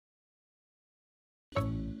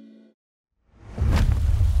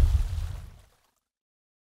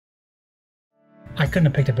I couldn't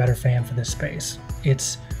have picked a better fan for this space.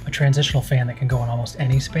 It's a transitional fan that can go in almost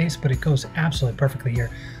any space, but it goes absolutely perfectly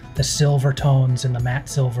here. The silver tones and the matte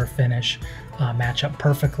silver finish match up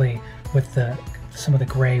perfectly with some of the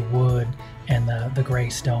gray wood and the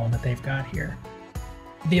gray stone that they've got here.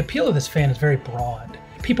 The appeal of this fan is very broad.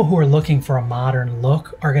 People who are looking for a modern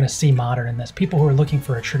look are going to see modern in this. People who are looking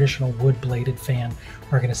for a traditional wood-bladed fan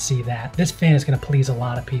are going to see that. This fan is going to please a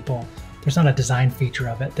lot of people. There's not a design feature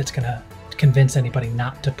of it that's going to convince anybody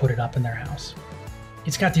not to put it up in their house.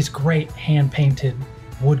 It's got these great hand-painted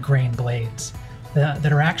wood grain blades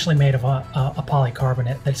that are actually made of a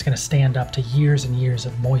polycarbonate that's going to stand up to years and years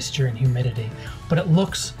of moisture and humidity. But it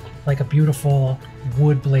looks like a beautiful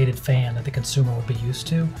wood-bladed fan that the consumer would be used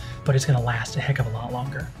to, but it's going to last a heck of a lot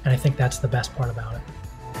longer. And I think that's the best part about it.